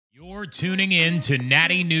You're tuning in to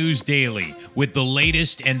Natty News Daily with the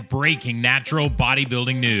latest and breaking natural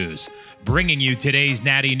bodybuilding news. Bringing you today's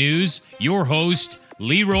Natty News, your host,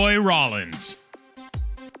 Leroy Rollins.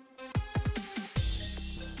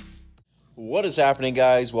 What is happening,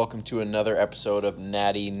 guys? Welcome to another episode of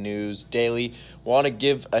Natty News Daily. Want to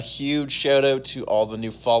give a huge shout out to all the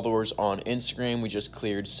new followers on Instagram. We just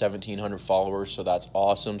cleared 1,700 followers, so that's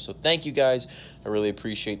awesome. So thank you, guys. I really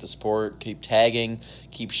appreciate the support. Keep tagging,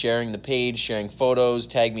 keep sharing the page, sharing photos,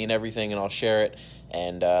 tag me in everything, and I'll share it.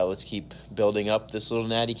 And let's keep building up this little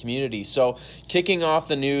Natty community. So kicking off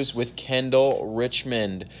the news with Kendall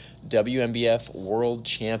Richmond, WMBF World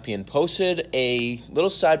Champion, posted a little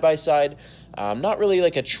side-by-side, not really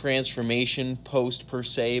like a transformation post per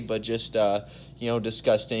se, but just,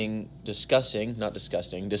 discussing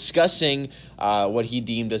what he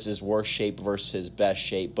deemed as his worst shape versus his best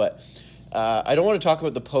shape. But I don't want to talk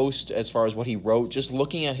about the post as far as what he wrote, just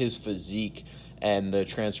looking at his physique and the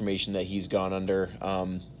transformation that he's gone under.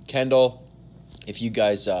 Kendall, if you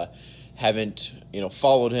guys haven't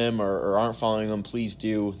followed him or aren't following him, please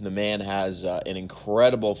do. The man has an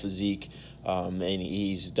incredible physique, and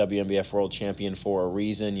he's WMBF World Champion for a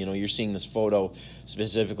reason. You're seeing this photo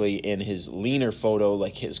specifically in his leaner photo.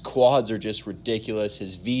 Like, his quads are just ridiculous.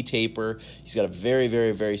 His V-taper, he's got a very,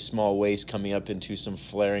 very, very small waist coming up into some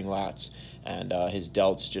flaring lats, and his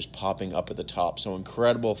delts just popping up at the top. So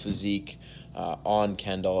incredible physique on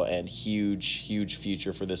Kendall, and huge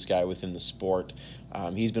future for this guy within the sport.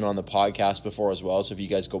 He's been on the podcast before as well, so if you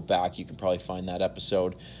guys go back, you can probably find that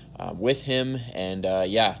episode with him. And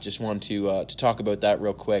just wanted to talk about that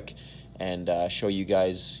real quick and show you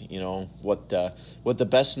guys, what the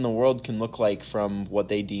best in the world can look like from what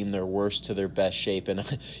they deem their worst to their best shape.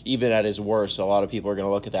 And even at his worst, a lot of people are going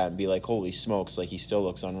to look at that and be like, holy smokes, like, he still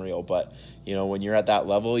looks unreal. But, when you're at that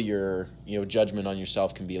level, your judgment on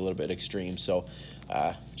yourself can be a little bit extreme. So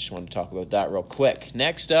just wanted to talk about that real quick.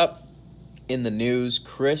 Next up in the news,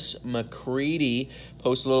 Chris McCreadie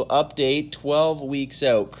posts a little update 12 weeks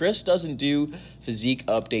out. Chris doesn't do physique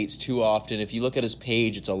updates too often. If you look at his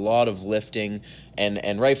page, it's a lot of lifting,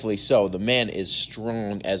 and rightfully so. The man is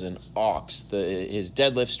strong as an ox. His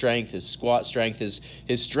deadlift strength, his squat strength, his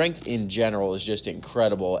strength in general is just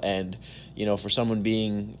incredible. And for someone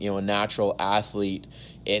being a natural athlete,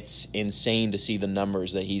 it's insane to see the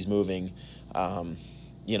numbers that he's moving. And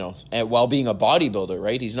while being a bodybuilder,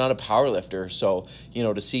 right? He's not a power lifter. So,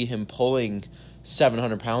 to see him pulling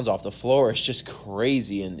 700 pounds off the floor is just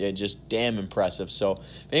crazy and just damn impressive. So,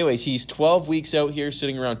 anyways, he's 12 weeks out here,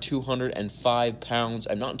 sitting around 205 pounds.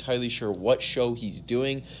 I'm not entirely sure what show he's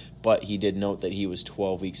doing, but he did note that he was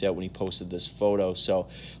 12 weeks out when he posted this photo. So,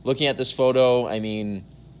 looking at this photo, I mean,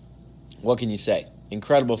 what can you say?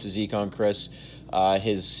 Incredible physique on Chris.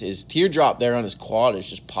 His teardrop there on his quad is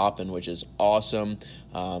just popping, which is awesome.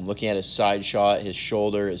 Looking at his side shot, his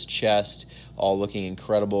shoulder, his chest, all looking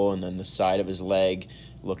incredible, and then the side of his leg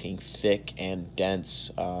looking thick and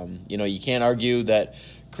dense. You can't argue that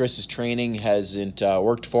Chris's training hasn't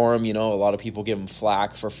worked for him. A lot of people give him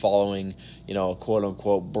flack for following, a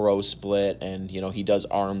quote-unquote bro split, and, he does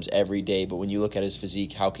arms every day. But when you look at his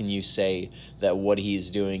physique, how can you say that what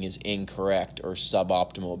he's doing is incorrect or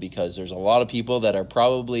suboptimal? Because there's a lot of people that are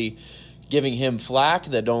probably giving him flack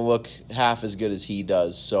that don't look half as good as he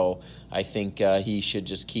does. So I think he should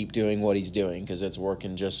just keep doing what he's doing, because it's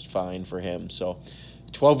working just fine for him. So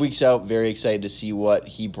 12 weeks out, very excited to see what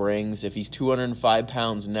he brings. If he's 205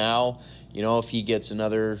 pounds now, if he gets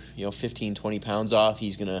another 15, 20 pounds off,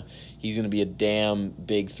 he's gonna be a damn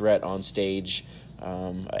big threat on stage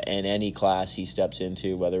in any class he steps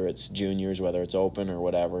into, whether it's juniors, whether it's open or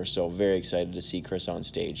whatever. So very excited to see Chris on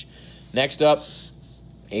stage. Next up,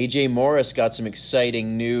 AJ Morris got some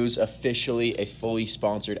exciting news. Officially a fully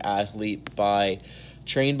sponsored athlete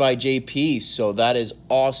trained by JP. So that is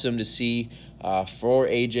awesome to see. For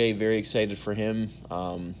AJ, very excited for him.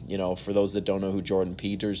 For those that don't know who Jordan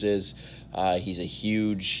Peters is, he's a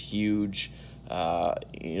huge,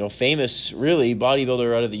 famous, really,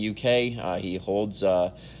 bodybuilder out of the UK. He holds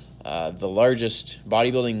the largest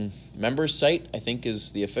bodybuilding members site, I think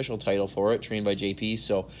is the official title for it, trained by JP.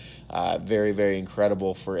 So very, very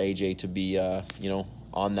incredible for AJ to be,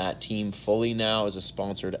 on that team fully now as a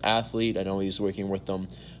sponsored athlete. I know he's working with them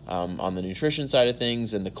on the nutrition side of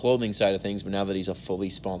things and the clothing side of things, but now that he's a fully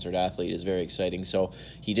sponsored athlete is very exciting. So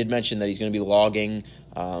he did mention that he's going to be logging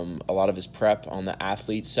a lot of his prep on the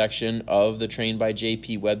athletes section of the Trained by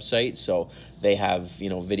JP website. So they have,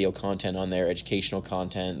 video content on there, educational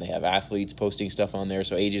content. They have athletes posting stuff on there.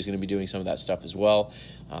 So AJ is going to be doing some of that stuff as well.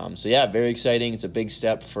 So yeah, very exciting. It's a big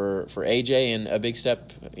step for AJ and a big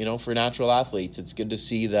step, for natural athletes. It's good to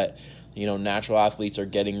see that, natural athletes are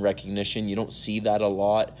getting recognition. You don't see that a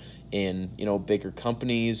lot in, bigger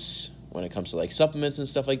companies when it comes to like supplements and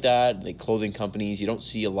stuff like that, like clothing companies. You don't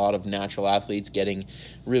see a lot of natural athletes getting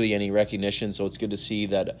really any recognition. So it's good to see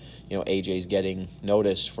that, AJ's getting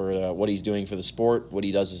noticed for what he's doing for the sport, what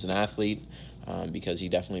he does as an athlete, because he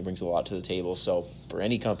definitely brings a lot to the table. So for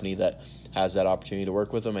any company that has that opportunity to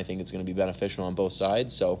work with him, I think it's going to be beneficial on both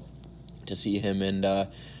sides. So to see him and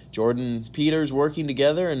Jordan Peters working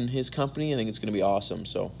together and his company, I think it's going to be awesome.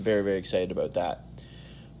 So very, very excited about that.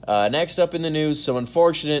 Next up in the news, some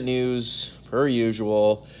unfortunate news, per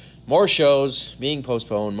usual. More shows being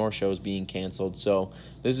postponed, more shows being canceled. So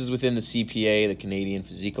this is within the CPA, the Canadian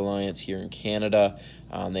Physique Alliance here in Canada.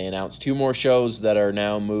 They announced 2 more shows that are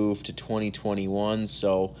now moved to 2021.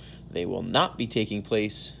 So they will not be taking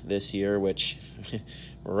place this year, which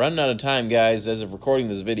we're running out of time, guys. As of recording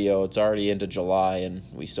this video, it's already into July, and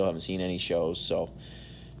we still haven't seen any shows. So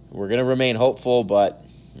we're going to remain hopeful, but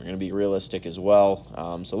we're going to be realistic as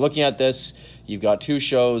well. So looking at this, you've got 2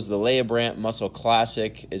 shows. The Leah Brandt Muscle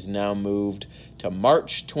Classic is now moved to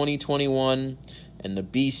March 2021, and the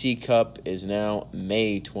BC Cup is now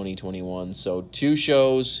May 2021. So 2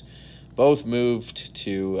 shows, both moved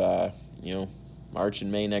to, March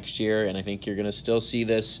and May next year. And I think you're going to still see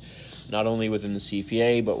this not only within the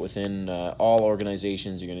CPA, but within all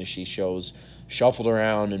organizations. You're going to see shows shuffled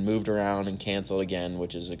around and moved around and canceled again,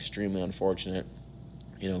 which is extremely unfortunate.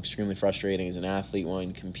 Extremely frustrating as an athlete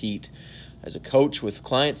wanting to compete, as a coach with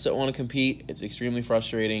clients that want to compete. It's extremely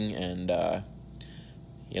frustrating, and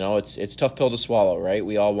it's a tough pill to swallow, right?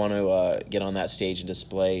 We all want to get on that stage and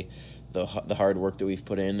display the hard work that we've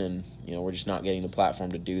put in, and we're just not getting the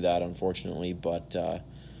platform to do that, unfortunately. But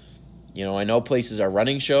I know places are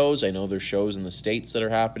running shows. I know there's shows in the States that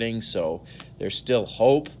are happening, so there's still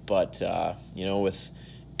hope. But with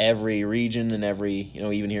every region and every,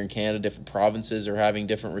 even here in Canada, different provinces are having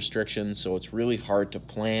different restrictions. So it's really hard to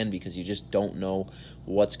plan because you just don't know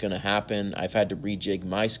what's going to happen. I've had to rejig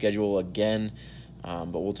my schedule again,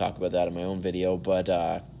 but we'll talk about that in my own video. But,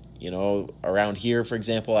 around here, for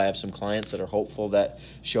example, I have some clients that are hopeful that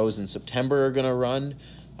shows in September are going to run.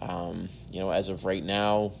 As of right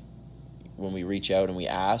now, when we reach out and we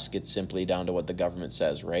ask, it's simply down to what the government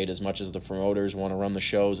says, right? As much as the promoters want to run the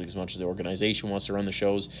shows, as much as the organization wants to run the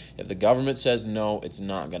shows, if the government says no, it's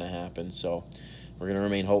not going to happen. So we're going to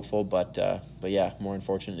remain hopeful, but yeah, more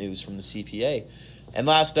unfortunate news from the CPA. And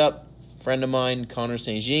last up, friend of mine, Connor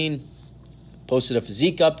St. Jean, posted a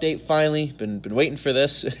physique update finally. Been waiting for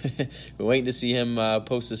this. Been waiting to see him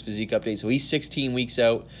post this physique update. So he's 16 weeks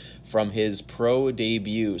out from his pro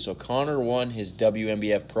debut. So Connor won his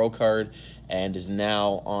WNBF pro card and is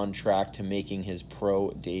now on track to making his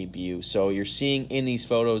pro debut. So you're seeing in these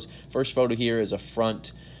photos, first photo here is a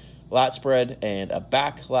front lat spread and a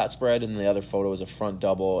back lat spread, and the other photo is a front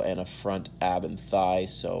double and a front ab and thigh.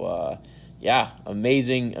 So yeah,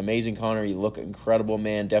 amazing Connor. You look incredible,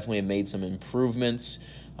 man. Definitely have made some improvements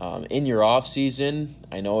in your off season.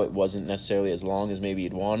 I know it wasn't necessarily as long as maybe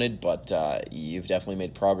you'd wanted, but you've definitely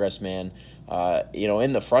made progress, man.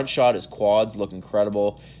 In the front shot, his quads look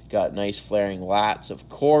incredible. Got nice flaring lats, of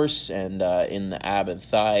course, and in the ab and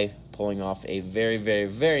thigh, pulling off a very, very,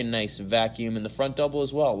 very nice vacuum in the front double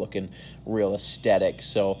as well, looking real aesthetic.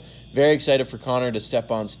 So very excited for Connor to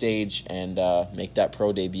step on stage and make that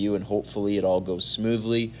pro debut, and hopefully it all goes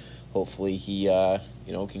smoothly. Hopefully he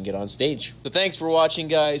can get on stage. So thanks for watching,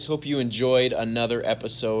 guys. Hope you enjoyed another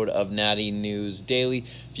episode of Natty News Daily.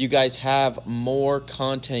 If you guys have more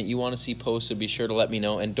content you want to see posted, be sure to let me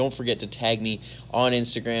know. And don't forget to tag me on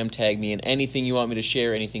Instagram. Tag me in anything you want me to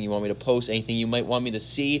share, anything you want me to post, anything you might want me to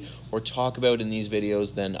see or talk about in these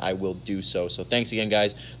videos, then I will do so. So thanks again,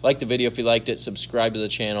 guys. Like the video if you liked it. Subscribe to the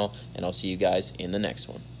channel, and I'll see you guys in the next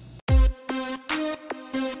one.